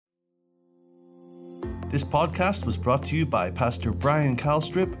This podcast was brought to you by Pastor Brian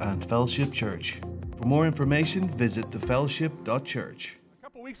Calstrip and Fellowship Church. For more information, visit thefellowship.church. A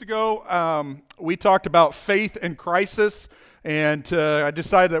couple weeks ago, we talked about faith in crisis, and I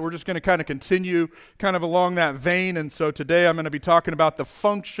decided that we're just going to kind of continue kind of along that vein. And so today I'm going to be talking about the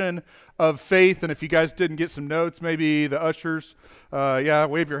function of faith. And if you guys didn't get some notes, maybe the ushers,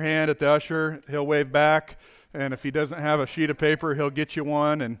 wave your hand at the usher. He'll wave back. And if he doesn't have a sheet of paper, he'll get you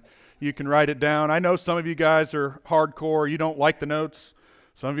one, and you can write it down. I know some of you guys are hardcore. You don't like the notes.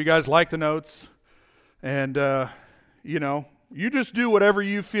 Some of you guys like the notes. And, you just do whatever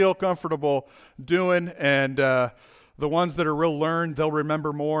you feel comfortable doing. And the ones that are real learned, they'll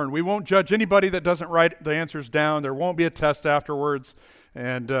remember more. And we won't judge anybody that doesn't write the answers down. There won't be a test afterwards.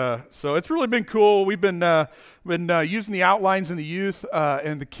 And so it's really been cool. We've been using the outlines in the youth,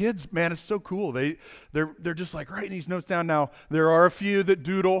 and the kids, man, it's so cool. They're just like writing these notes down. Now, there are a few that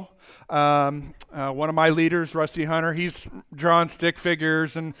doodle. One of my leaders, Rusty Hunter, he's drawn stick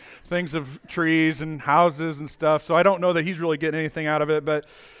figures and things of trees and houses and stuff. So I don't know that he's really getting anything out of it. But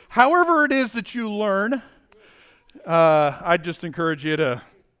however it is that you learn, I just encourage you to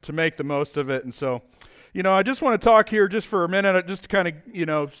make the most of it. And so, I just want to talk here just for a minute, just to kind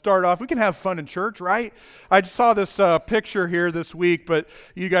of, start off. We can have fun in church, right? I just saw this picture here this week, but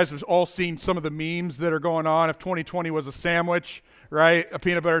you guys have all seen some of the memes that are going on. If 2020 was a sandwich, right, a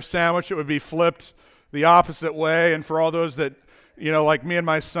peanut butter sandwich, it would be flipped the opposite way. And for all those that, like me and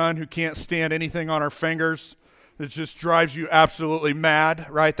my son who can't stand anything on our fingers, it just drives you absolutely mad,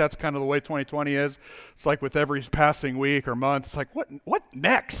 right? That's kind of the way 2020 is. It's like with every passing week or month, it's like, what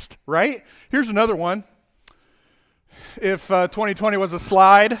next, right? Here's another one. If 2020 was a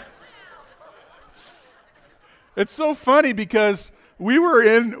slide. It's so funny because we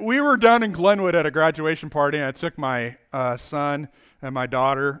were down in Glenwood at a graduation party, and I took my son and my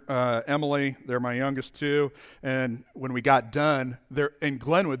daughter, Emily, they're my youngest two, and when we got done, they're in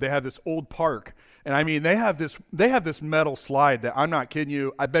Glenwood, they have this old park, and I mean, they have this metal slide that, I'm not kidding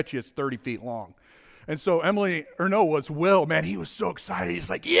you, I bet you it's 30 feet long. And so Will, man, he was so excited. He's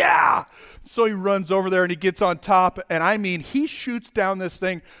like, yeah. So he runs over there and he gets on top. And I mean, he shoots down this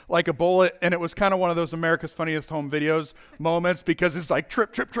thing like a bullet. And it was kind of one of those America's Funniest Home Videos moments because it's like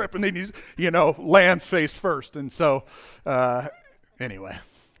trip, trip, trip. And then he's, lands face first. And so, anyway.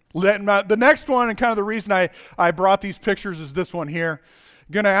 The next one, and kind of the reason I brought these pictures is this one here.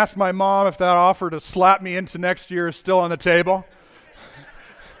 I'm going to ask my mom if that offer to slap me into next year is still on the table.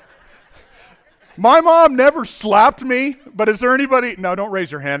 My mom never slapped me, but is there anybody? No, don't raise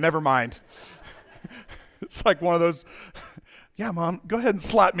your hand. Never mind. It's like one of those, yeah, Mom, go ahead and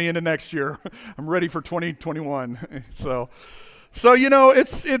slap me into next year. I'm ready for 2021. So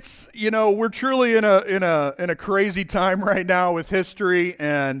it's we're truly in a crazy time right now with history,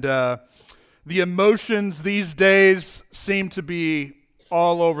 and the emotions these days seem to be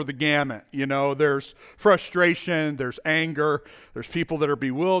all over the gamut. There's frustration, there's anger, there's people that are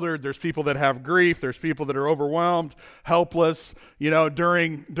bewildered, there's people that have grief, there's people that are overwhelmed, helpless.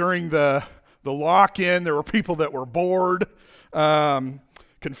 During the lock-in, there were people that were bored,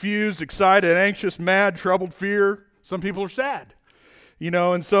 confused, excited, anxious, mad, troubled, fear. Some people are sad.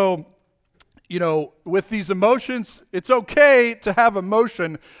 And so, with these emotions, it's okay to have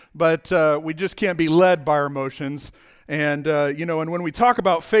emotion, but we just can't be led by our emotions. And, and when we talk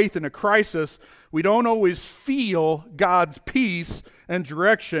about faith in a crisis, we don't always feel God's peace and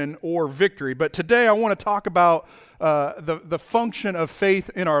direction or victory. But today I want to talk about the function of faith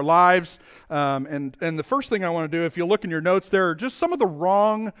in our lives. And the first thing I want to do, if you look in your notes, there are just some of the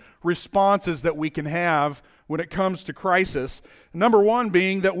wrong responses that we can have when it comes to crisis. Number one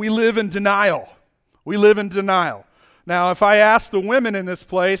being that we live in denial. We live in denial. Now, if I ask the women in this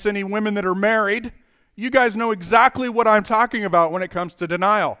place, any women that are married, you guys know exactly what I'm talking about when it comes to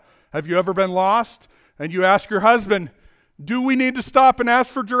denial. Have you ever been lost and you ask your husband, do we need to stop and ask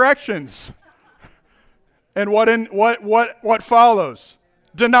for directions? And what follows?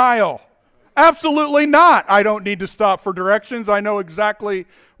 Denial. Absolutely not. I don't need to stop for directions. I know exactly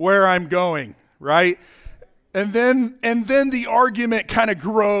where I'm going, right? And then the argument kind of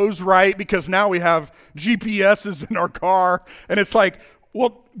grows, right? Because now we have GPSs in our car, and it's like,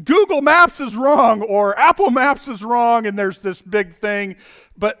 well, Google Maps is wrong or Apple Maps is wrong, and there's this big thing.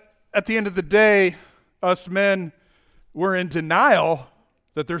 But at the end of the day, us men, we're in denial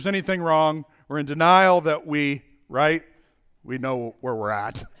that there's anything wrong. We're in denial that we know where we're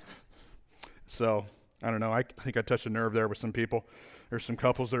at. So, I don't know. I think I touched a nerve there with some people. There's some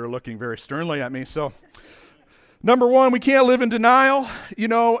couples that are looking very sternly at me. So, number one, we can't live in denial,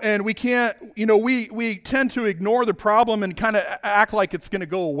 and we can't, we tend to ignore the problem and kind of act like it's going to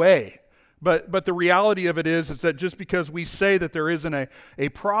go away. But the reality of it is that just because we say that there isn't a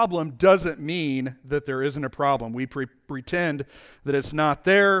problem doesn't mean that there isn't a problem. We pretend that it's not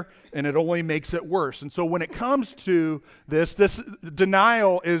there, and it only makes it worse. And so when it comes to this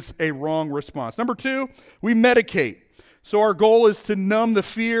denial is a wrong response. Number 2, we medicate. So our goal is to numb the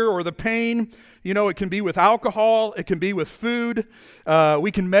fear or the pain. You know, it can be with alcohol. It can be with food.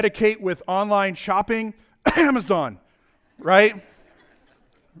 We can medicate with online shopping. Amazon, right?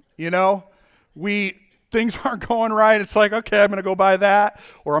 You know, things aren't going right. It's like, okay, I'm going to go buy that,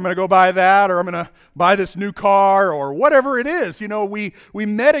 or I'm going to go buy that, or I'm going to buy this new car, or whatever it is. You know, we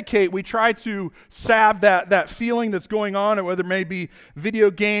medicate. We try to salve that feeling that's going on, or whether it may be video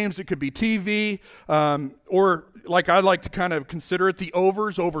games, it could be TV, or like I like to kind of consider it, the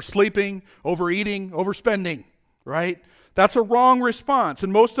oversleeping, overeating, overspending, right? That's a wrong response.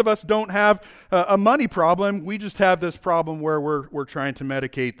 And most of us don't have a money problem. We just have this problem where we're trying to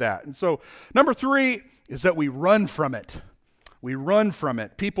medicate that. And so number 3 is that we run from it. We run from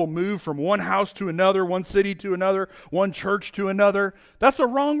it. People move from one house to another, one city to another, one church to another. That's a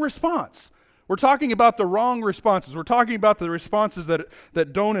wrong response. We're talking about the wrong responses. We're talking about the responses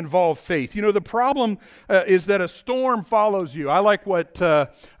that don't involve faith. You know, the problem is that a storm follows you. I like what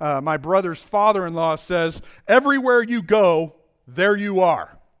my brother's father-in-law says, everywhere you go, there you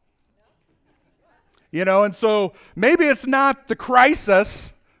are. You know, and so maybe it's not the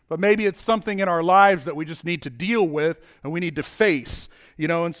crisis, but maybe it's something in our lives that we just need to deal with and we need to face. You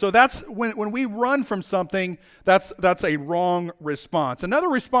know, and so that's when we run from something, that's a wrong response. Another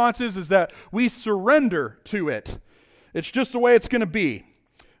response is that we surrender to it. It's just the way it's going to be.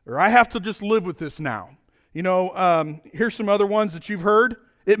 Or I have to just live with this now. You know, here's some other ones that you've heard.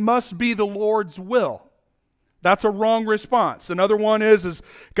 It must be the Lord's will. That's a wrong response. Another one is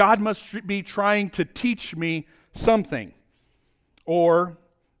God must be trying to teach me something. Or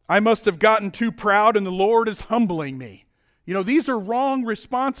I must have gotten too proud and the Lord is humbling me. You know, these are wrong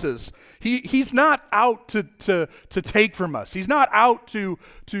responses. He's not out to take from us. He's not out to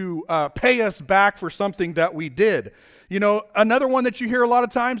pay us back for something that we did. You know, another one that you hear a lot of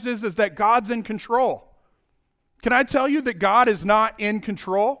times is that God's in control. Can I tell you that God is not in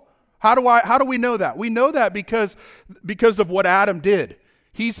control? How do we know that? We know that because of what Adam did.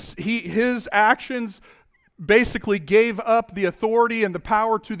 His actions basically gave up the authority and the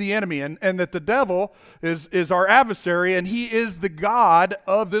power to the enemy, and that the devil is our adversary, and he is the god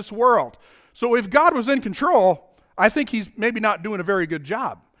of this world. So if God was in control, I think he's maybe not doing a very good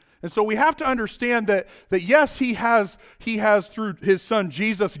job. And so we have to understand that yes, he has through his son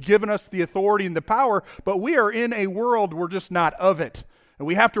Jesus given us the authority and the power, but we are in a world, we're just not of it. And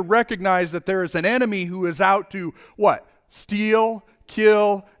we have to recognize that there is an enemy who is out to what? Steal,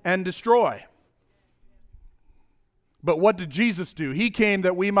 kill, and destroy. But what did Jesus do? He came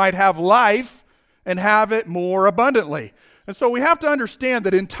that we might have life and have it more abundantly. And so we have to understand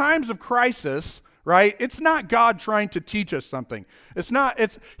that in times of crisis, right, it's not God trying to teach us something.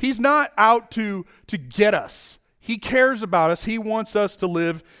 He's not out to get us. He cares about us. He wants us to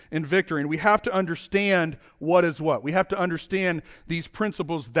live in victory. And we have to understand what is what. We have to understand these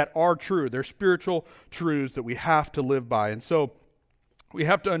principles that are true. They're spiritual truths that we have to live by. And so we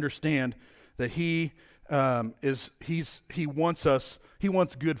have to understand that He wants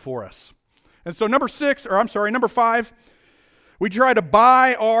good for us. And so number 5, we try to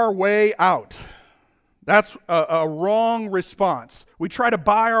buy our way out. That's a wrong response. We try to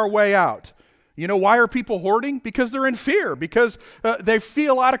buy our way out. You know, why are people hoarding? Because they're in fear, because they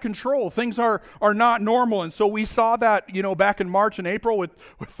feel out of control. Things are not normal. And so we saw that, you know, back in March and April with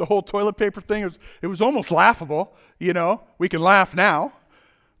the whole toilet paper thing. It was almost laughable, you know. We can laugh now.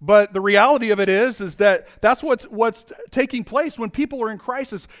 But the reality of it is that that's what's taking place when people are in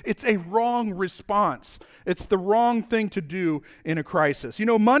crisis. It's a wrong response. It's the wrong thing to do in a crisis. You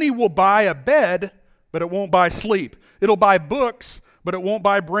know, money will buy a bed, but it won't buy sleep. It'll buy books, but it won't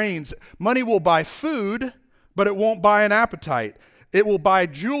buy brains. Money will buy food, but it won't buy an appetite. It will buy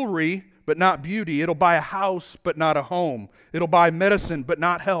jewelry, but not beauty. It'll buy a house, but not a home. It'll buy medicine, but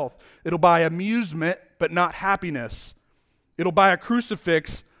not health. It'll buy amusement, but not happiness. It'll buy a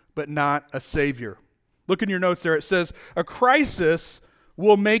crucifix, but not a Savior. Look in your notes there. It says, a crisis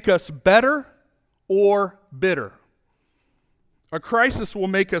will make us better or bitter. A crisis will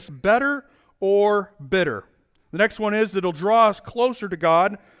make us better or bitter. The next one is it'll draw us closer to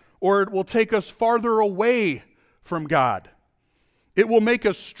God, or it will take us farther away from God. It will make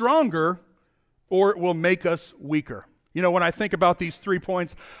us stronger, or it will make us weaker. You know, when I think about these 3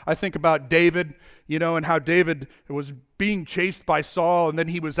 points, I think about David, you know, and how David was being chased by Saul, and then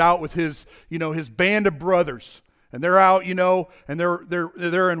he was out with his band of brothers. and they're out, and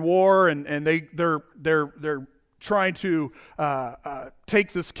they're in war, and they're trying to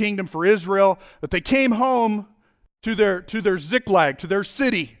take this kingdom for Israel. But they came home to their Ziklag, to their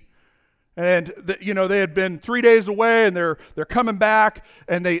city. And they had been 3 days away, and they're coming back,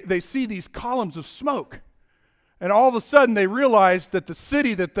 and they see these columns of smoke. And all of a sudden they realized that the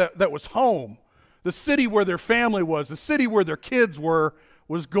city that was home, the city where their family was, the city where their kids were,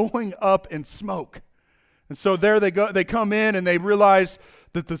 was going up in smoke. And so there they go. They come in and they realize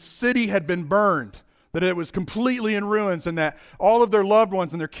that the city had been burned, that it was completely in ruins, and that all of their loved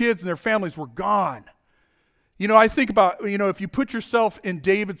ones and their kids and their families were gone. I think about, if you put yourself in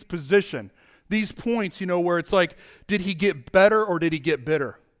David's position, these points, where it's like, did he get better or did he get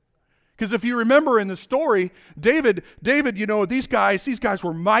bitter? Because if you remember in the story, David, these guys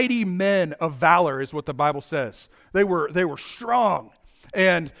were mighty men of valor, is what the Bible says. They were strong,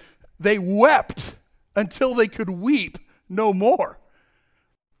 and they wept until they could weep no more.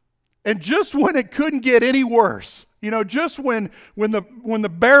 And just when it couldn't get any worse, just when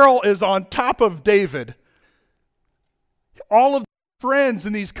the barrel is on top of David, all of the friends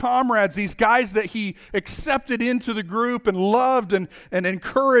and these comrades, these guys that he accepted into the group and loved and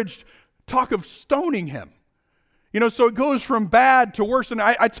encouraged, talk of stoning him. So it goes from bad to worse. And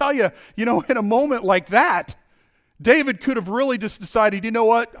I tell you, in a moment like that, David could have really just decided, you know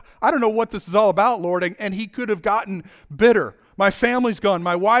what? I don't know what this is all about, Lord. And he could have gotten bitter. My family's gone.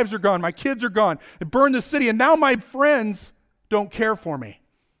 My wives are gone. My kids are gone. It burned the city. And now my friends don't care for me.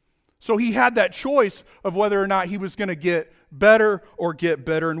 So he had that choice of whether or not he was going to get better or get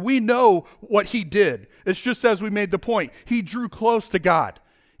bitter. And we know what he did. It's just as we made the point. He drew close to God.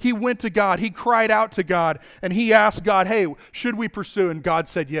 He went to God. He cried out to God. And he asked God, hey, should we pursue? And God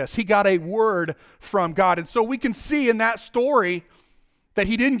said yes. He got a word from God. And so we can see in that story that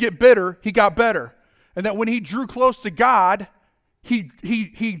he didn't get bitter. He got better. And that when he drew close to God, he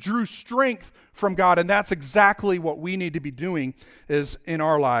drew strength from God, and that's exactly what we need to be doing is in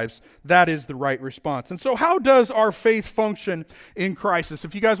our lives. That is the right response. And so how does our faith function in crisis?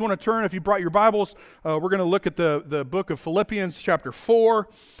 If you guys want to turn, if you brought your Bibles, we're going to look at the book of Philippians chapter 4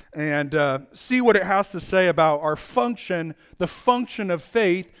 and see what it has to say about our function, the function of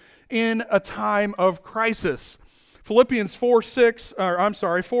faith in a time of crisis. Philippians 4,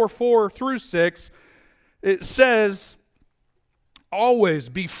 4 through 6, it says, always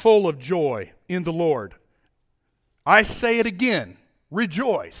be full of joy in the Lord. I say it again,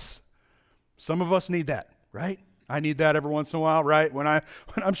 rejoice. Some of us need that, right? I need that every once in a while, right? When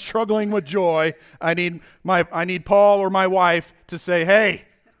I'm struggling with joy, I need Paul or my wife to say, hey,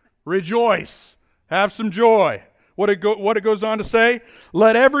 rejoice, have some joy. What it goes on to say,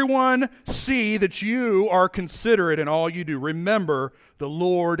 let everyone see that you are considerate in all you do. Remember, the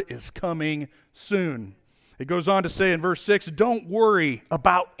Lord is coming soon. It goes on to say in verse 6, don't worry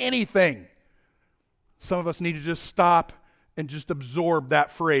about anything. Some of us need to just stop and just absorb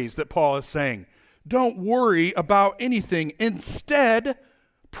that phrase that Paul is saying. Don't worry about anything. Instead,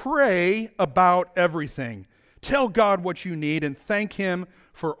 pray about everything. Tell God what you need and thank Him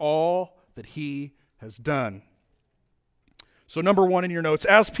for all that He has done. So number one in your notes,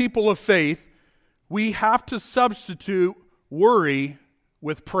 as people of faith, we have to substitute worry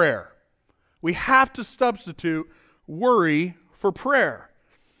with prayer. We have to substitute worry for prayer.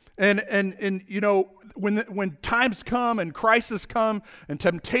 And when times come and crisis come and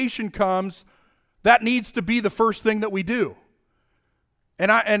temptation comes, that needs to be the first thing that we do.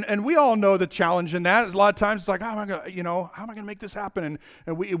 And we all know the challenge in that. A lot of times it's like, how am I going to make this happen?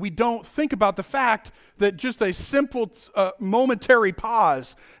 And we don't think about the fact that just a simple momentary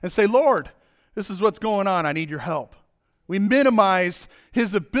pause and say, Lord, this is what's going on. I need your help. We minimize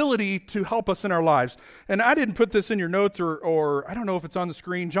His ability to help us in our lives. And I didn't put this in your notes or I don't know if it's on the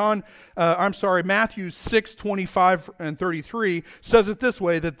screen. Matthew 6, 25 and 33 says it this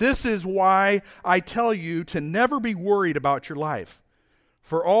way, that this is why I tell you to never be worried about your life.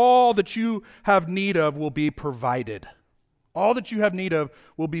 For all that you have need of will be provided. All that you have need of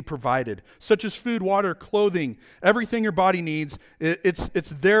will be provided, such as food, water, clothing, everything your body needs.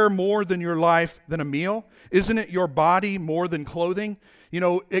 It's there more than your life, than a meal. Isn't it your body more than clothing?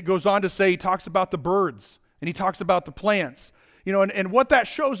 It goes on to say, he talks about the birds and he talks about the plants. And what that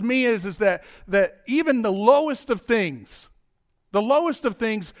shows me is that even the lowest of things,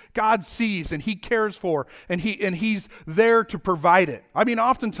 God sees and He cares for, and He's there to provide it. I mean,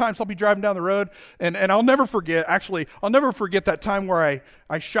 oftentimes I'll be driving down the road, and I'll never forget that time where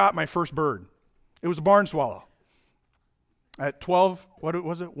I shot my first bird. It was a barn swallow at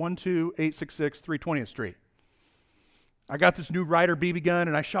 12866 320th Street. I got this new Ryder BB gun,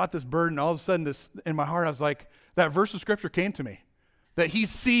 and I shot this bird, and all of a sudden, in my heart, I was like, that verse of Scripture came to me, that he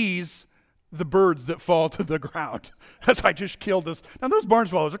sees the birds that fall to the ground as I just killed this. Now, those barn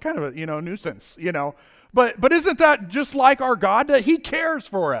swallows are kind of a, nuisance, But isn't that just like our God, that he cares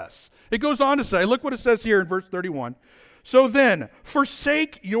for us? It goes on to say, look what it says here in verse 31. So then,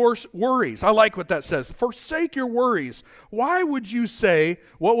 forsake your worries. I like what that says. Forsake your worries. Why would you say,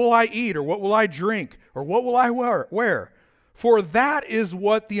 what will I eat, or what will I drink, or what will I wear? For that is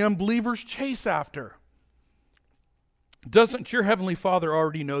what the unbelievers chase after. Doesn't your heavenly Father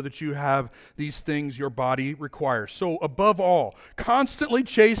already know that you have these things your body requires? So above all, constantly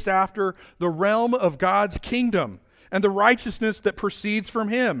chase after the realm of God's kingdom and the righteousness that proceeds from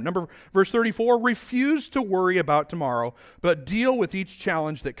him. Verse 34, refuse to worry about tomorrow, but deal with each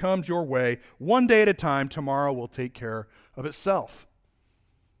challenge that comes your way. One day at a time, tomorrow will take care of itself.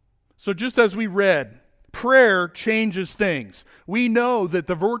 So just as we read, prayer changes things. We know that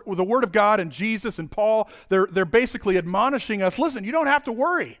the Word of God and Jesus and Paul, they're basically admonishing us, listen, you don't have to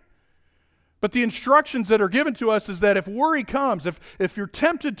worry. But the instructions that are given to us is that if worry comes, if you're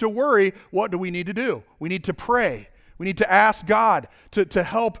tempted to worry, what do we need to do? We need to pray. We need to ask God to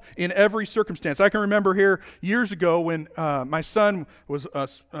help in every circumstance. I can remember here years ago when my son was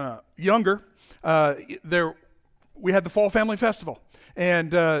younger, we had the Fall Family Festival.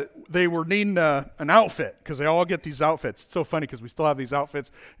 And they were needing an outfit because they all get these outfits. It's so funny because we still have these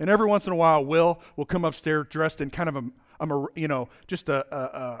outfits. And every once in a while, Will come upstairs dressed in kind of just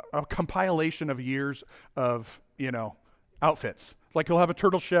a compilation of years of, outfits. Like he'll have a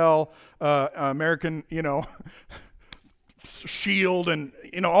turtle shell, American, shield, and,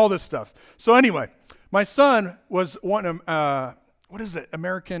 all this stuff. So anyway, my son was one of, what is it?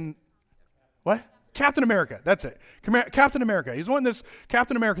 American, what? Captain America, that's it. Captain America. He's wanting this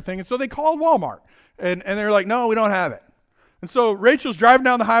Captain America thing. And so they called Walmart. And they're like, no, we don't have it. And so Rachel's driving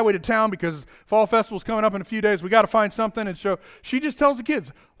down the highway to town because Fall Festival's coming up in a few days. We got to find something. And so she just tells the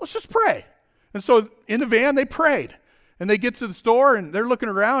kids, let's just pray. And so in the van, they prayed. And they get to the store and they're looking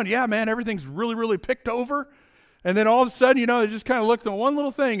around. Yeah, man, everything's really, really picked over. And then all of a sudden, they just kind of looked at one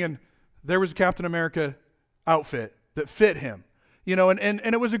little thing and there was a Captain America outfit that fit him.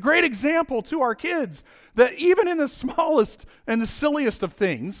 And it was a great example to our kids that even in the smallest and the silliest of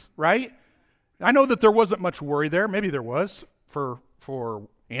things, right? I know that there wasn't much worry there. Maybe there was for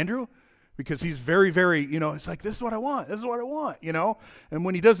Andrew because he's very, very, it's like, this is what I want. This is what I want, And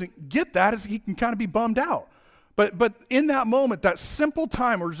when he doesn't get that, he can kind of be bummed out. But in that moment, that simple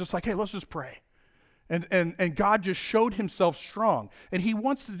time where it's just like, hey, let's just pray. And God just showed himself strong. And he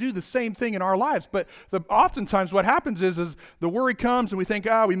wants to do the same thing in our lives. But oftentimes what happens is the worry comes and we think,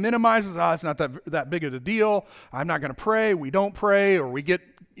 we minimize it. It's not that big of a deal. I'm not going to pray. We don't pray. Or we get,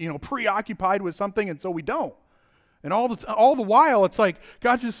 preoccupied with something and so we don't. And all the while, it's like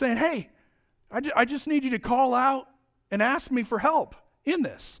God's just saying, hey, I just need you to call out and ask me for help in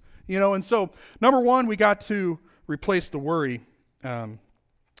this. And so number one, we got to replace the worry.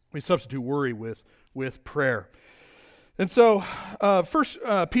 We substitute worry with prayer. And so 1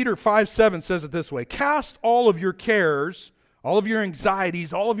 Peter 5:7 says it this way, cast all of your cares, all of your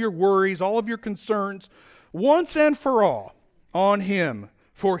anxieties, all of your worries, all of your concerns, once and for all on him,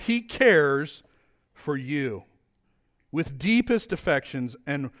 for he cares for you with deepest affections,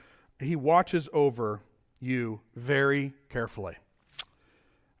 and he watches over you very carefully.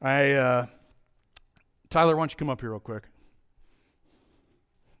 Tyler, why don't you come up here real quick?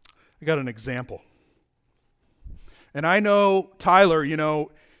 I got an example. And I know Tyler,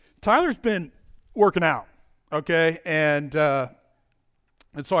 Tyler's been working out, okay? And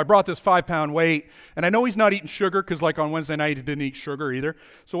so I brought this 5-pound weight, and I know he's not eating sugar because like on Wednesday night he didn't eat sugar either.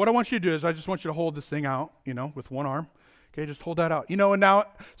 So what I want you to do is I just want you to hold this thing out, with one arm. Okay, just hold that out. And now,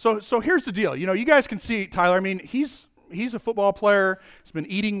 so here's the deal. You guys can see Tyler. I mean, he's a football player. He's been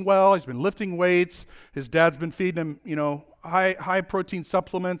eating well. He's been lifting weights. His dad's been feeding him, high protein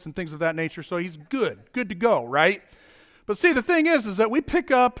supplements and things of that nature. So he's good to go, right? But see, the thing is that we pick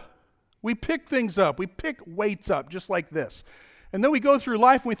things up. We pick weights up just like this. And then we go through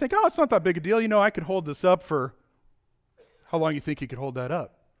life and we think, it's not that big a deal. I could hold this up for, how long you think he could hold that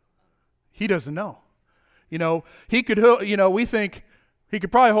up? He doesn't know. He could, we think he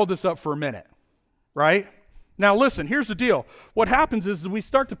could probably hold this up for a minute, right? Now listen, here's the deal. What happens is we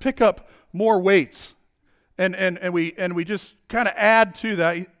start to pick up more weights. And we just kind of add to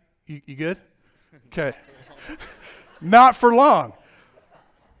that. You good? Okay. Not for long.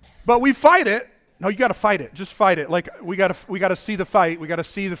 But we fight it. No, you got to fight it. Just fight it. Like we got to see the fight. We got to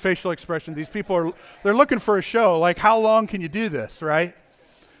see the facial expression. These people they're looking for a show. Like, how long can you do this, right?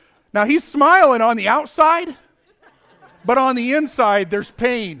 Now he's smiling on the outside, but on the inside there's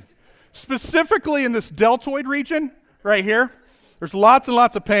pain. specifically in this deltoid region right here, there's lots and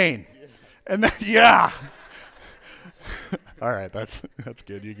lots of pain. And then, yeah. All right, that's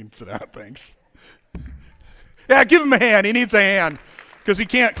good. You can sit down, thanks. Yeah, give him a hand. He needs a hand because he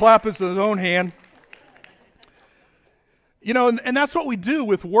can't clap his own hand. You know, and that's what we do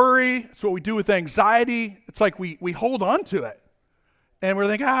with worry. It's what we do with anxiety. It's like we hold on to it. And we're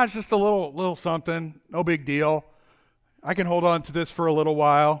thinking, it's just a little something, no big deal. I can hold on to this for a little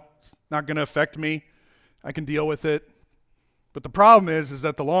while. It's not going to affect me. I can deal with it. But the problem is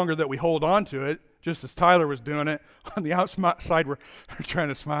that the longer that we hold on to it, just as Tyler was doing it, on the outside we're trying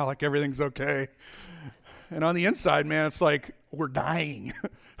to smile like everything's okay. And on the inside, man, it's like we're dying,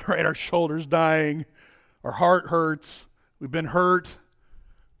 right? Our shoulder's dying. Our heart hurts. We've been hurt.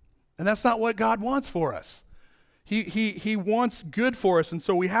 And that's not what God wants for us. He wants good for us, and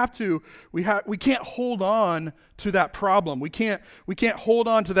so we can't hold on to that problem. We can't hold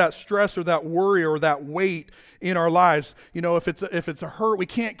on to that stress or that worry or that weight in our lives. You know, if it's a hurt, we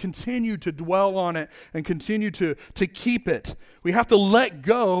can't continue to dwell on it and continue to keep it. We have to let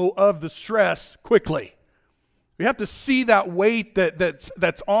go of the stress quickly. We have to see that weight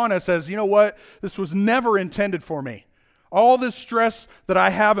that's on us as, you know what, this was never intended for me. All this stress that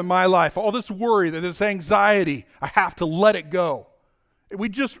I have in my life, all this worry, this anxiety, I have to let it go. We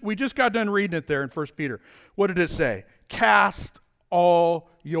just got done reading it there in 1 Peter. What did it say? Cast all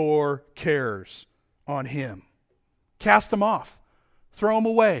your cares on him. Cast them off. Throw them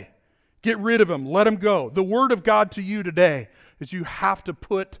away. Get rid of them. Let them go. The word of God to you today is you have to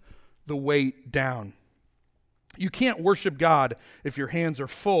put the weight down. You can't worship God if your hands are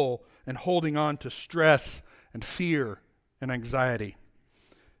full and holding on to stress and fear and anxiety.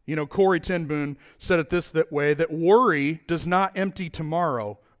 You know, Corrie ten Boom said it that way, that worry does not empty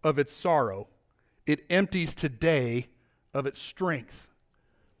tomorrow of its sorrow. It empties today of its strength.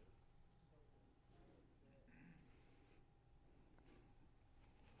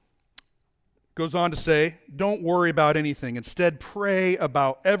 Goes on to say, don't worry about anything. Instead, pray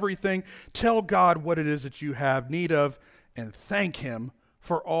about everything. Tell God what it is that you have need of and thank him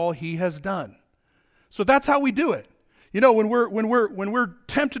for all he has done. So that's how we do it. You know, when we're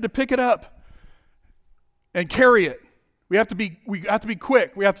tempted to pick it up and carry it, we have to be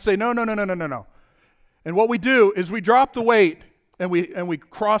quick. We have to say no. And what we do is we drop the weight and we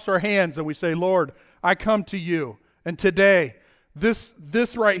cross our hands and we say, Lord, I come to you. And today, this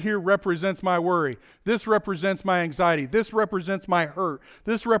right here represents my worry. This represents my anxiety. This represents my hurt.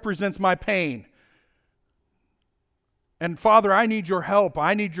 This represents my pain. And Father, I need your help.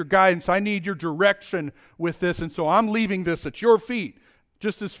 I need your guidance. I need your direction with this. And so I'm leaving this at your feet.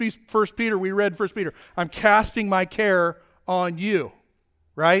 Just as we read 1 Peter. I'm casting my care on you,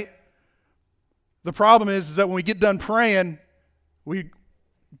 right? The problem is that when we get done praying, we're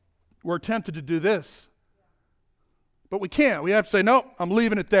tempted to do this. But we can't. We have to say, nope, I'm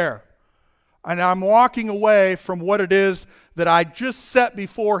leaving it there. And I'm walking away from what it is that I just set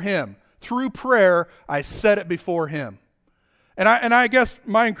before him. Through prayer, I set it before him. And I guess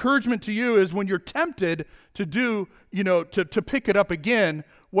my encouragement to you is when you're tempted to do, to pick it up again,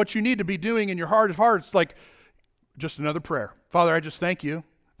 what you need to be doing in your heart of hearts, like just another prayer. Father, I just thank you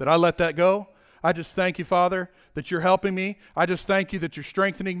that I let that go. I just thank you, Father, that you're helping me. I just thank you that you're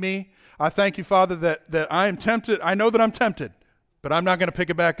strengthening me. I thank you, Father, that I am tempted. I know that I'm tempted, but I'm not going to pick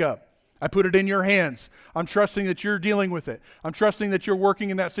it back up. I put it in your hands. I'm trusting that you're dealing with it. I'm trusting that you're working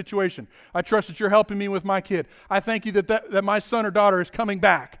in that situation. I trust that you're helping me with my kid. I thank you that my son or daughter is coming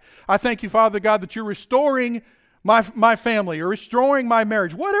back. I thank you, Father God, that you're restoring my family or restoring my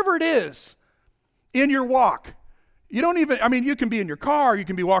marriage, whatever it is in your walk. You can be in your car, you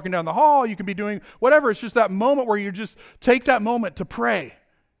can be walking down the hall, you can be doing whatever. It's just that moment where you just take that moment to pray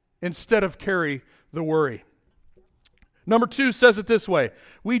instead of carry the worry. Number 2 says it this way.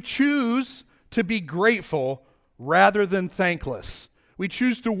 We choose to be grateful rather than thankless. We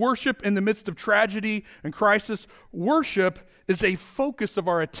choose to worship in the midst of tragedy and crisis. Worship is a focus of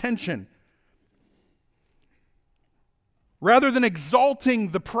our attention. Rather than exalting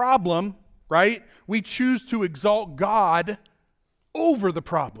the problem, right, we choose to exalt God over the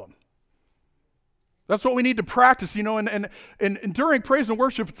problem. That's what we need to practice, and during praise and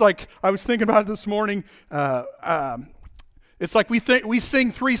worship, it's like, I was thinking about it this morning, it's like we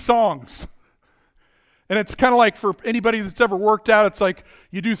sing 3 songs. And it's kind of like for anybody that's ever worked out, it's like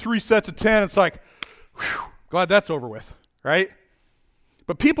you do 3 sets of 10, it's like, whew, glad that's over with, right?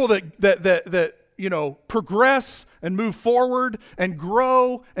 But people that progress and move forward and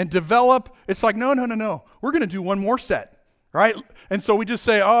grow and develop, it's like, no. We're going to do one more set. right? And so we just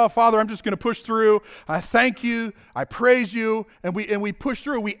say, oh, Father, I'm just going to push through. I thank you. I praise you. And we push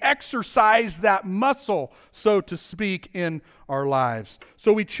through. We exercise that muscle, so to speak, in our lives.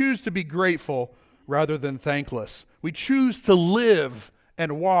 So we choose to be grateful rather than thankless. We choose to live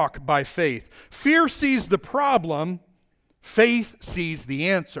and walk by faith. Fear sees the problem. Faith sees the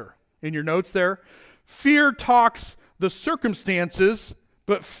answer. In your notes there, fear talks the circumstances,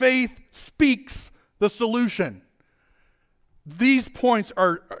 but faith speaks the solution. These points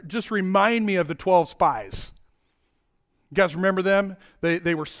just remind me of the 12 spies. You guys remember them?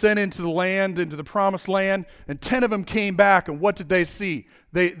 They were sent into the land, into the promised land, and 10 of them came back, and what did they see?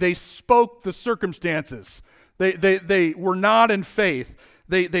 They spoke the circumstances. They were not in faith.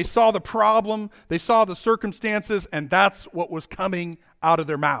 They saw the problem, they saw the circumstances, and that's what was coming out of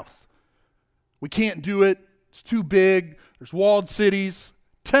their mouth. We can't do it. It's too big. There's walled cities.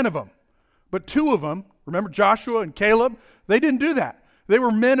 10 of them. But 2 of them, remember Joshua and Caleb? They didn't do that. They were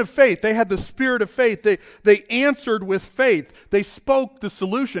men of faith. They had the spirit of faith. They answered with faith. They spoke the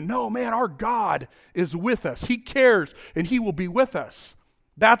solution. No, man, our God is with us. He cares, and He will be with us.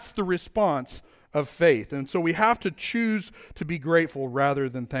 That's the response of faith. And so we have to choose to be grateful rather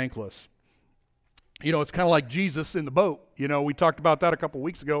than thankless. You know, it's kind of like Jesus in the boat. You know, we talked about that a couple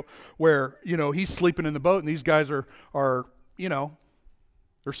weeks ago where, you know, he's sleeping in the boat and these guys are you know,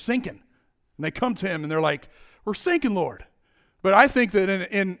 they're sinking. And they come to him and they're like, we're sinking, Lord. But I think that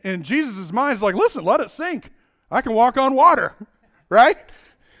in Jesus' mind, it's like, listen, let it sink. I can walk on water, right?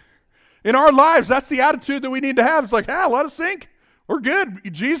 In our lives, that's the attitude that we need to have. It's like, let it sink. We're good.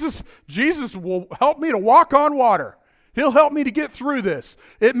 Jesus will help me to walk on water. He'll help me to get through this.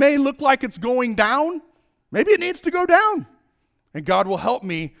 It may look like it's going down. Maybe it needs to go down. And God will help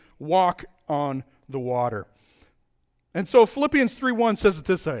me walk on the water. And so Philippians 3:1 says it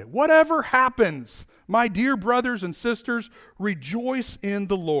this way, whatever happens, my dear brothers and sisters, rejoice in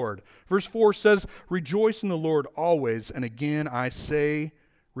the Lord. Verse 4 says, rejoice in the Lord always. And again, I say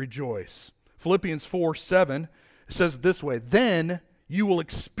rejoice. Philippians 4:7 says it this way, then you will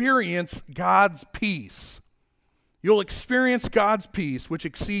experience God's peace. You'll experience God's peace, which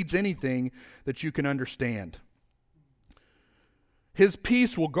exceeds anything that you can understand. His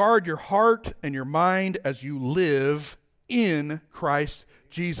peace will guard your heart and your mind as you live in Christ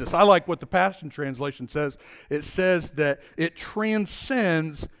Jesus. I like what the Passion Translation says. It says that it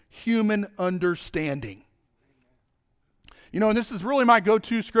transcends human understanding. You know, and this is really my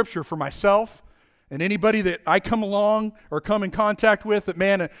go-to scripture for myself and anybody that I come along or come in contact with that,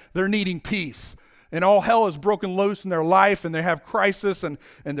 man, they're needing peace. And all hell is broken loose in their life and they have crisis and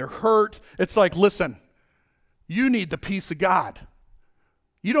they're hurt. It's like, listen, you need the peace of God.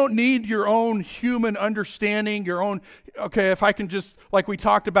 You don't need your own human understanding, your own, okay, if I can just, like we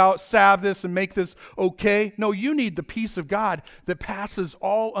talked about, salve this and make this okay. No, you need the peace of God that passes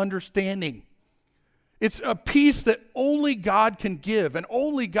all understanding. It's a peace that only God can give and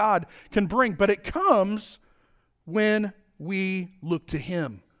only God can bring. But it comes when we look to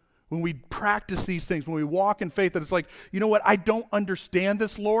Him. When we practice these things, when we walk in faith, that it's like, you know what, I don't understand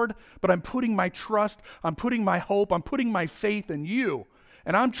this, Lord, but I'm putting my trust, I'm putting my hope, I'm putting my faith in you.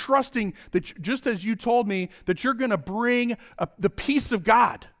 And I'm trusting that just as you told me that you're going to bring the peace of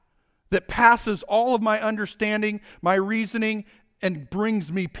God that passes all of my understanding, my reasoning, and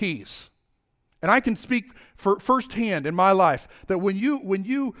brings me peace. And I can speak firsthand in my life that when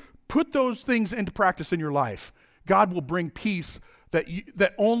you put those things into practice in your life, God will bring peace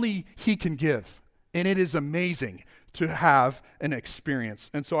that only He can give. And it is amazing to have an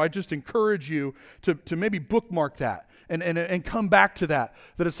experience. And so I just encourage you to maybe bookmark that and come back to that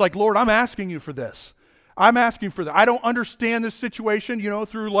it's like, Lord, I'm asking you for this. I'm asking for that. I don't understand this situation, you know,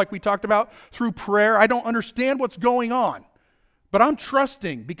 through, like we talked about, through prayer. I don't understand what's going on. But I'm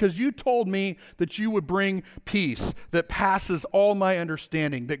trusting because you told me that you would bring peace that passes all my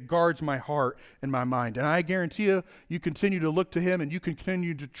understanding, that guards my heart and my mind. And I guarantee you, you continue to look to Him and you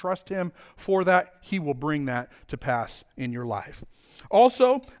continue to trust Him for that, He will bring that to pass in your life.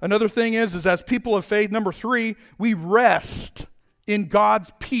 Also, another thing is as people of faith, number 3, we rest in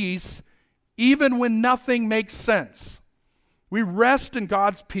God's peace even when nothing makes sense. We rest in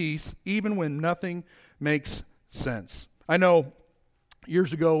God's peace even when nothing makes sense. I know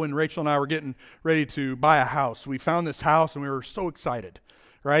years ago when Rachel and I were getting ready to buy a house, we found this house and we were so excited,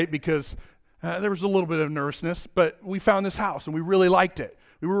 right? Because there was a little bit of nervousness, but we found this house and we really liked it.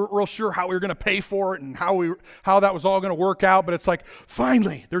 We weren't real sure how we were going to pay for it and how that was all going to work out, but it's like,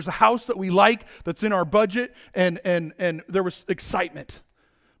 finally, there's a house that we like that's in our budget, and there was excitement.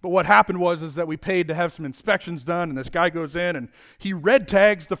 But what happened is that we paid to have some inspections done, and this guy goes in and he red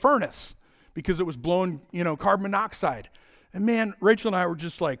tags the furnace because it was blowing, carbon monoxide. And man, Rachel and I were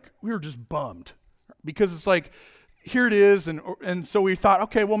just like, we were just bummed because it's like, here it is. And so we thought,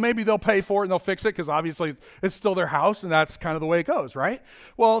 okay, well, maybe they'll pay for it and they'll fix it because obviously it's still their house and that's kind of the way it goes, right?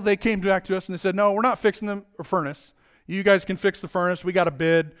 Well, they came back to us and they said, no, we're not fixing the furnace. You guys can fix the furnace. We got a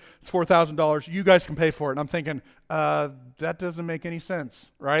bid. It's $4,000. You guys can pay for it. And I'm thinking, that doesn't make any sense,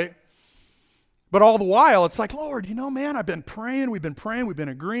 right? But all the while, it's like, Lord, man, I've been praying, we've been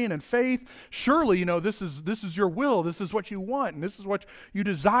agreeing in faith. Surely, this is your will, this is what you want, and this is what you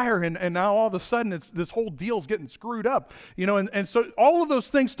desire, and now all of a sudden, this whole deal's getting screwed up, and so all of those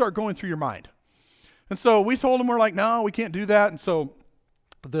things start going through your mind. And so we told them, we're like, no, we can't do that, and so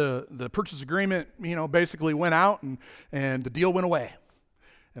the purchase agreement, basically went out, and the deal went away.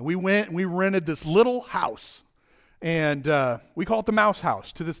 And we went and we rented this little house, and we call it the Mouse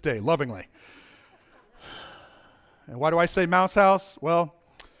House to this day, lovingly. And why do I say Mouse House? Well,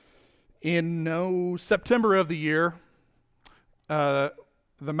 in September of the year, the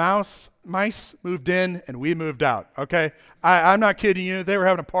mice moved in and we moved out, okay? I'm not kidding you. They were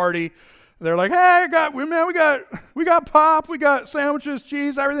having a party. They're like, hey, we got pop, we got sandwiches,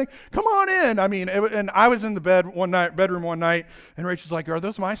 cheese, everything. Come on in. I mean, and I was in the bedroom one night, and Rachel's like, are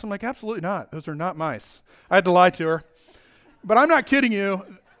those mice? I'm like, absolutely not. Those are not mice. I had to lie to her. But I'm not kidding you.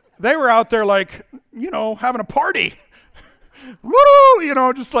 They were out there like, having a party.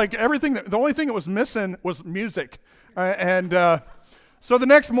 Woo! Just like everything. The only thing that was missing was music. So the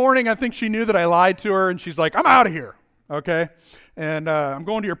next morning, I think she knew that I lied to her, and she's like, I'm out of here, okay? And I'm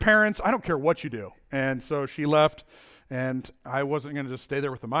going to your parents. I don't care what you do. And so she left, and I wasn't going to just stay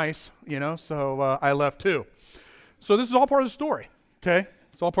there with the mice, so I left too. So this is all part of the story, okay?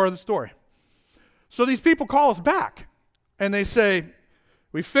 It's all part of the story. So these people call us back, and they say,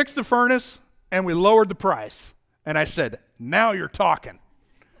 we fixed the furnace and we lowered the price. And I said, now you're talking.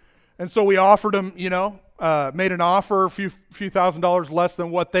 And so we offered them, made an offer, a few $1,000s less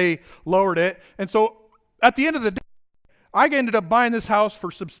than what they lowered it. And so at the end of the day, I ended up buying this house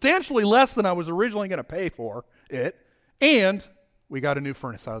for substantially less than I was originally going to pay for it. And we got a new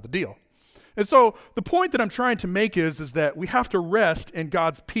furnace out of the deal. And so the point that I'm trying to make is that we have to rest in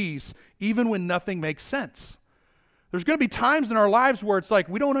God's peace even when nothing makes sense. There's going to be times in our lives where it's like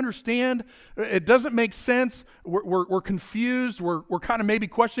we don't understand, it doesn't make sense, we're confused, we're kind of maybe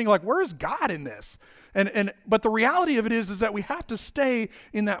questioning like, where is God in this? But the reality of it is that we have to stay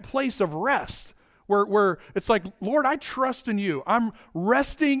in that place of rest where it's like, Lord, I trust in you. I'm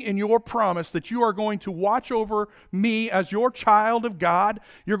resting in your promise that you are going to watch over me as your child of God.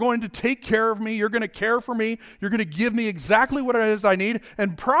 You're going to take care of me. You're going to care for me. You're going to give me exactly what it is I need,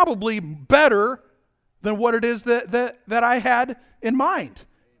 and probably better than what it is that I had in mind.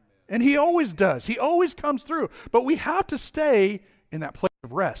 And he always does. He always comes through. But we have to stay in that place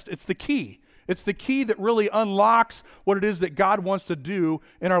of rest. It's the key. It's the key that really unlocks what it is that God wants to do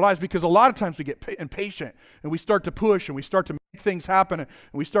in our lives, because a lot of times we get impatient and we start to push and we start to make things happen and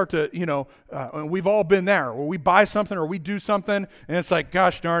we start to, and we've all been there, where we buy something or we do something and it's like,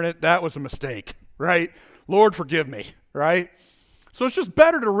 gosh darn it, that was a mistake, right? Lord, forgive me, right? So it's just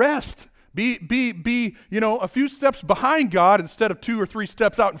better to rest. Be a few steps behind God instead of 2 or 3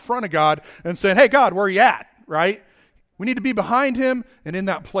 steps out in front of God and saying, hey, God, where are you at, right? We need to be behind him and in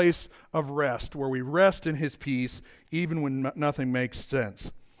that place of rest where we rest in his peace even when nothing makes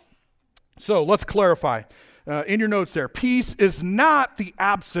sense. So let's clarify. In your notes there, peace is not the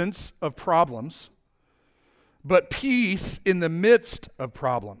absence of problems, but peace in the midst of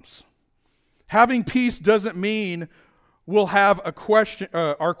problems. Having peace doesn't mean we'll have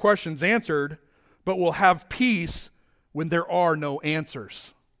our questions answered, but we'll have peace when there are no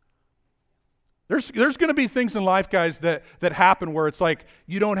answers. There's going to be things in life, guys, that happen where it's like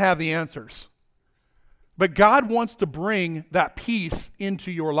you don't have the answers. But God wants to bring that peace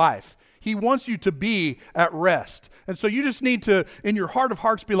into your life. He wants you to be at rest. And so you just need to, in your heart of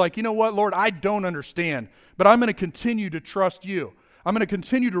hearts, be like, you know what, Lord, I don't understand, but I'm going to continue to trust you. I'm going to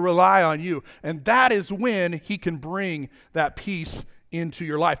continue to rely on you. And that is when he can bring that peace into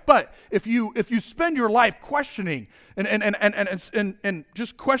your life. But if you spend your life questioning and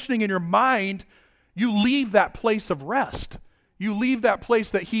just questioning in your mind, you leave that place of rest. You leave that place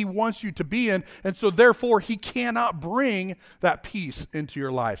that he wants you to be in, and so therefore he cannot bring that peace into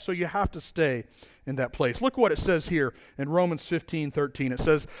your life. So you have to stay in that place. Look what it says here in Romans 15:13. It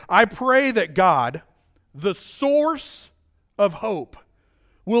says, I pray that God, the source of hope,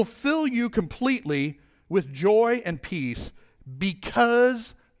 will fill you completely with joy and peace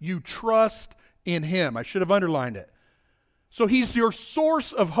because you trust in him. I should have underlined it. So he's your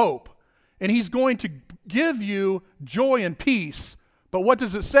source of hope. And he's going to give you joy and peace. But what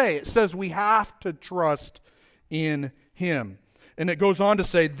does it say? It says we have to trust in him. And it goes on to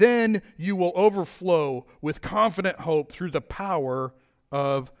say, then you will overflow with confident hope through the power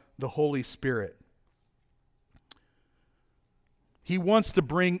of the Holy Spirit. He wants to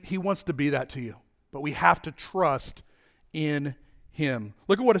be that to you, but we have to trust in him.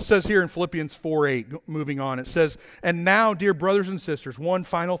 Look at what it says here in Philippians 4:8, moving on. It says, and now, dear brothers and sisters, one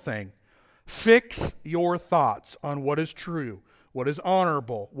final thing. Fix your thoughts on what is true, what is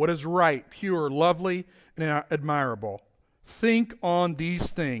honorable, what is right, pure, lovely, and admirable. Think on these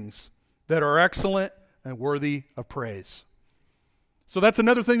things that are excellent and worthy of praise. So that's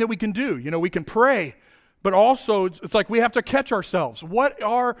another thing that we can do. We can pray, but also it's like we have to catch ourselves. What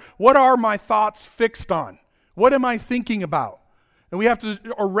are my thoughts fixed on? What am I thinking about? And we have to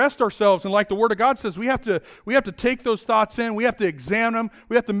arrest ourselves, and like the Word of God says, we have to take those thoughts in. We have to examine them.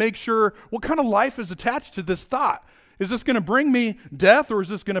 We have to make sure what kind of life is attached to this thought. Is this going to bring me death, or is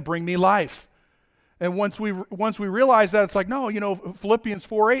this going to bring me life? And once we realize that, it's like, no, Philippians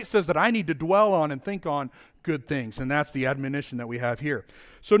 4:8 says that I need to dwell on and think on good things, and that's the admonition that we have here.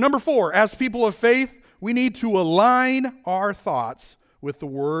 So number 4, as people of faith, we need to align our thoughts with the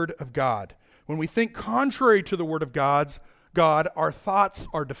Word of God. When we think contrary to the Word of God, our thoughts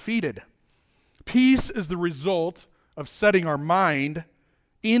are defeated. Peace is the result of setting our mind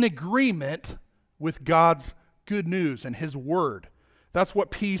in agreement with God's good news and His Word. That's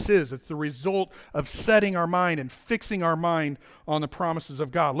what peace is. It's the result of setting our mind and fixing our mind on the promises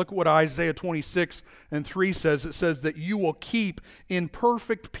of God. Look at what Isaiah 26:3 says. It says that you will keep in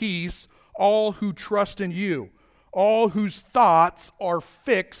perfect peace all who trust in you, all whose thoughts are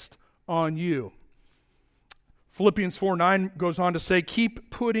fixed on you. Philippians 4:9 goes on to say, keep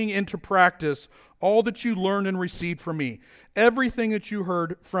putting into practice all that you learned and received from me, everything that you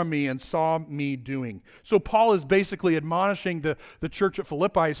heard from me and saw me doing. So Paul is basically admonishing the church at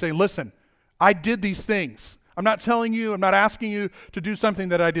Philippi, saying, listen, I did these things. I'm not asking you to do something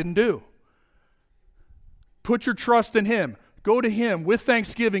that I didn't do. Put your trust in Him. Go to Him with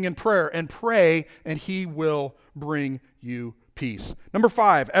thanksgiving and prayer, and pray, and He will bring you peace. Number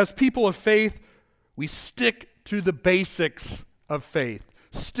 5, as people of faith, we stick to the basics of faith.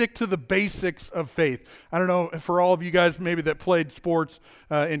 Stick to the basics of faith. I don't know, for all of you guys maybe that played sports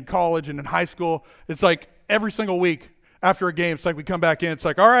in college and in high school, it's like every single week after a game, it's like we come back in, it's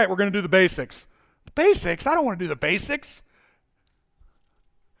like, all right, we're going to do the basics. The basics? I don't want to do the basics.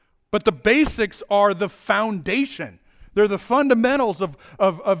 But the basics are the foundation. They're the fundamentals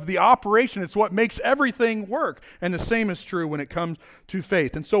of the operation. It's what makes everything work. And the same is true when it comes to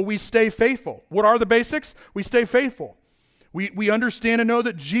faith. And so we stay faithful. What are the basics? We stay faithful. We understand and know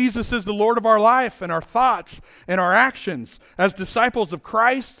that Jesus is the Lord of our life and our thoughts and our actions. As disciples of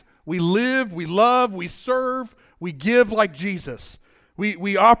Christ, we live, we love, we serve, we give like Jesus.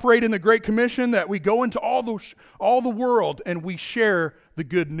 We operate in the Great Commission that we go into all the world and we share the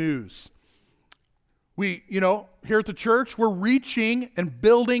good news. We, here at the church, we're reaching and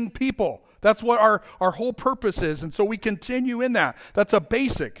building people. That's what our whole purpose is. And so we continue in that. That's a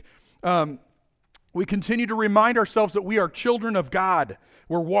basic. We continue to remind ourselves that we are children of God.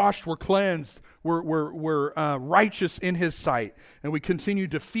 We're washed, we're cleansed, we're righteous in His sight. And we continue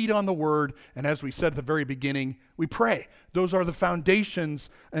to feed on the Word. And as we said at the very beginning, we pray. Those are the foundations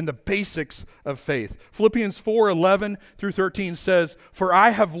and the basics of faith. Philippians 4:11-13 says, for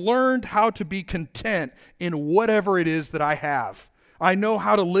I have learned how to be content in whatever it is that I have. I know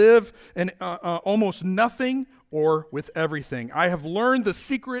how to live in almost nothing or with everything. I have learned the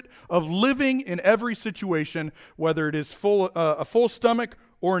secret of living in every situation, whether it is a full stomach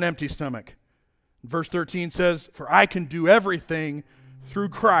or an empty stomach. Verse 13 says, for I can do everything through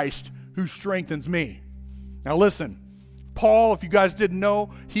Christ who strengthens me. Now listen, Paul, if you guys didn't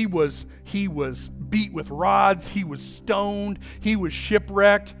know, he was beat with rods, he was stoned, he was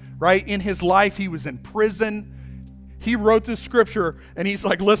shipwrecked, right? In his life, he was in prison. He wrote this scripture and he's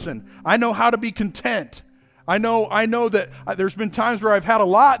like, listen, I know how to be content. I know that there's been times where I've had a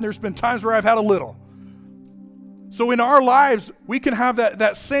lot and there's been times where I've had a little. So in our lives, we can have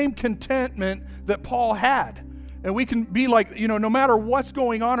that same contentment that Paul had. And we can be like, no matter what's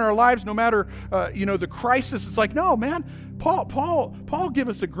going on in our lives, no matter, the crisis, it's like, no, man, Paul give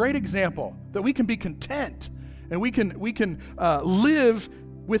us a great example that we can be content and we can live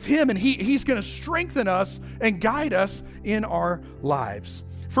with Him, and He's going to strengthen us and guide us in our lives.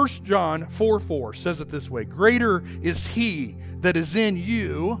 1 John 4:4 says it this way, greater is He that is in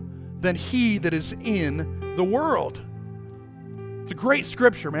you than he that is in the world. It's a great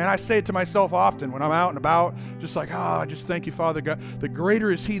scripture, man. I say it to myself often when I'm out and about, just like, I just thank you, Father God. The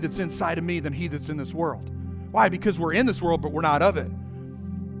greater is He that's inside of me than he that's in this world. Why? Because we're in this world, but we're not of it.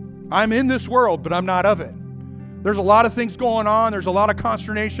 I'm in this world, but I'm not of it. There's a lot of things going on. There's a lot of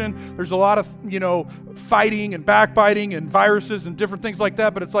consternation. There's a lot of, fighting and backbiting and viruses and different things like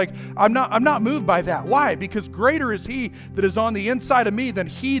that. But it's like, I'm not moved by that. Why? Because greater is he that is on the inside of me than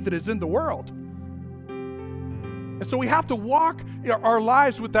he that is in the world. And so we have to walk our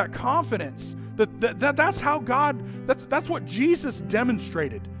lives with that confidence that's how God, that's what Jesus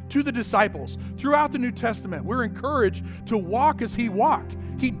demonstrated to the disciples throughout the New Testament. We're encouraged to walk as he walked.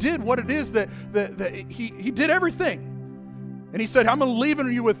 He did what it is that he did everything. And he said, I'm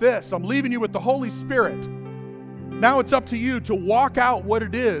leaving you with this. I'm leaving you with the Holy Spirit. Now it's up to you to walk out what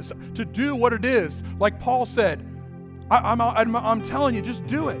it is, to do what it is. Like Paul said, I'm telling you, just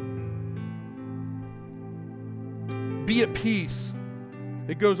do it. Be at peace.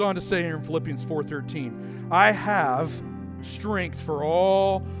 It goes on to say here in Philippians 4:13, I have strength for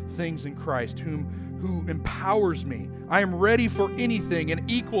all things in Christ, who empowers me. I am ready for anything and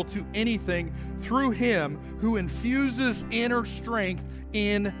equal to anything through him who infuses inner strength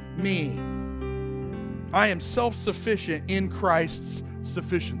in me. I am self-sufficient in Christ's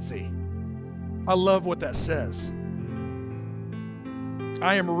sufficiency. I love what that says.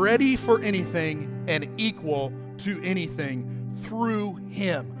 I am ready for anything and equal to anything through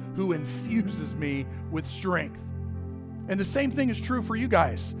him who infuses me with strength. And the same thing is true for you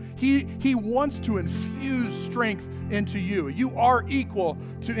guys. He wants to infuse strength into you. You are equal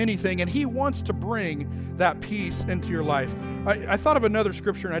to anything, and he wants to bring that peace into your life. I thought of another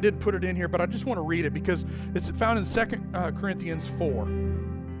scripture, and I didn't put it in here, but I just want to read it because it's found in 2 Corinthians 4.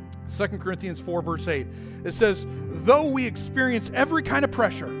 2 Corinthians 4, verse 8. It says, though we experience every kind of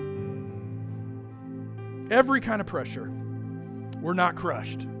pressure, we're not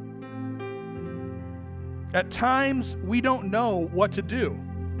crushed. At times, we don't know what to do,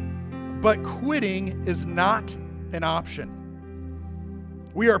 but quitting is not an option.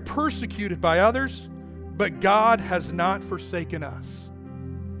 We are persecuted by others, but God has not forsaken us.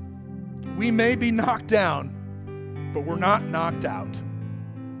 We may be knocked down, but we're not knocked out.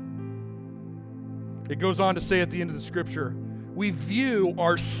 It goes on to say at the end of the scripture, we view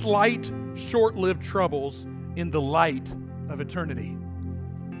our slight, short-lived troubles in the light of eternity.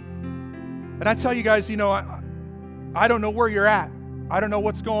 And I tell you guys, I don't know where you're at. I don't know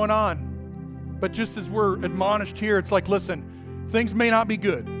what's going on. But just as we're admonished here, it's like, listen, things may not be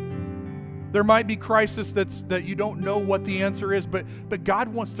good. There might be crisis that you don't know what the answer is, but God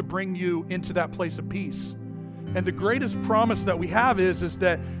wants to bring you into that place of peace. And the greatest promise that we have is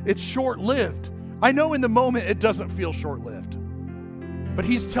that it's short-lived. I know in the moment it doesn't feel short-lived. But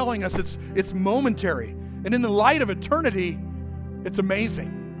he's telling us it's momentary. And in the light of eternity, it's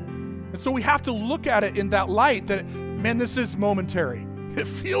amazing. And so we have to look at it in that light that, man, this is momentary. It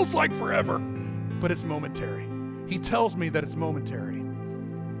feels like forever, but it's momentary. He tells me that it's momentary.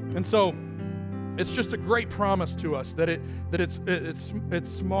 And so it's just a great promise to us that it's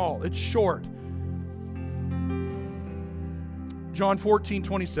small, it's short. John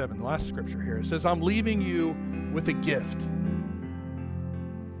 14:27, the last scripture here. It says, I'm leaving you with a gift.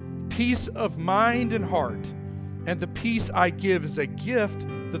 Peace of mind and heart. And the peace I give is a gift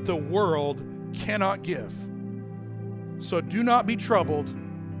that the world cannot give. So do not be troubled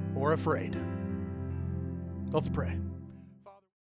or afraid. Let's pray.